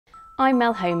I'm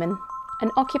Mel Homan, an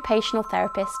occupational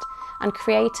therapist and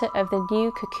creator of the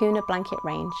new Cocooner Blanket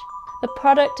range. The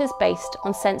product is based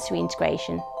on sensory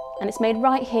integration and it's made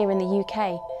right here in the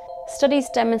UK. Studies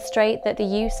demonstrate that the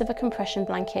use of a compression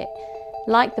blanket,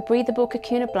 like the breathable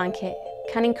Cocooner Blanket,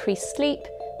 can increase sleep,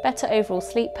 better overall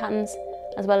sleep patterns,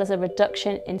 as well as a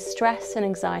reduction in stress and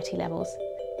anxiety levels.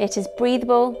 It is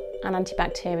breathable and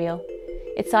antibacterial.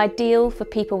 It's ideal for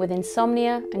people with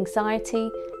insomnia,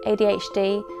 anxiety,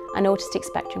 ADHD and autistic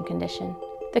spectrum condition.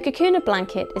 The Cocooner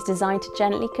Blanket is designed to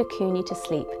gently cocoon you to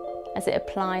sleep as it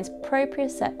applies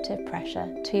proprioceptive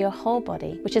pressure to your whole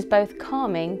body, which is both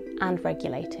calming and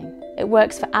regulating. It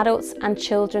works for adults and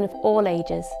children of all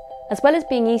ages. As well as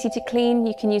being easy to clean,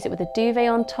 you can use it with a duvet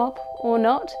on top or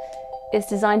not. It's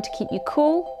designed to keep you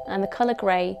cool, and the colour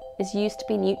grey is used to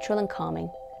be neutral and calming.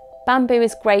 Bamboo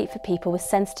is great for people with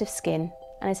sensitive skin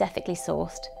and is ethically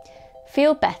sourced.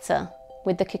 Feel better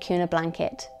with the Cocooner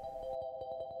Blanket.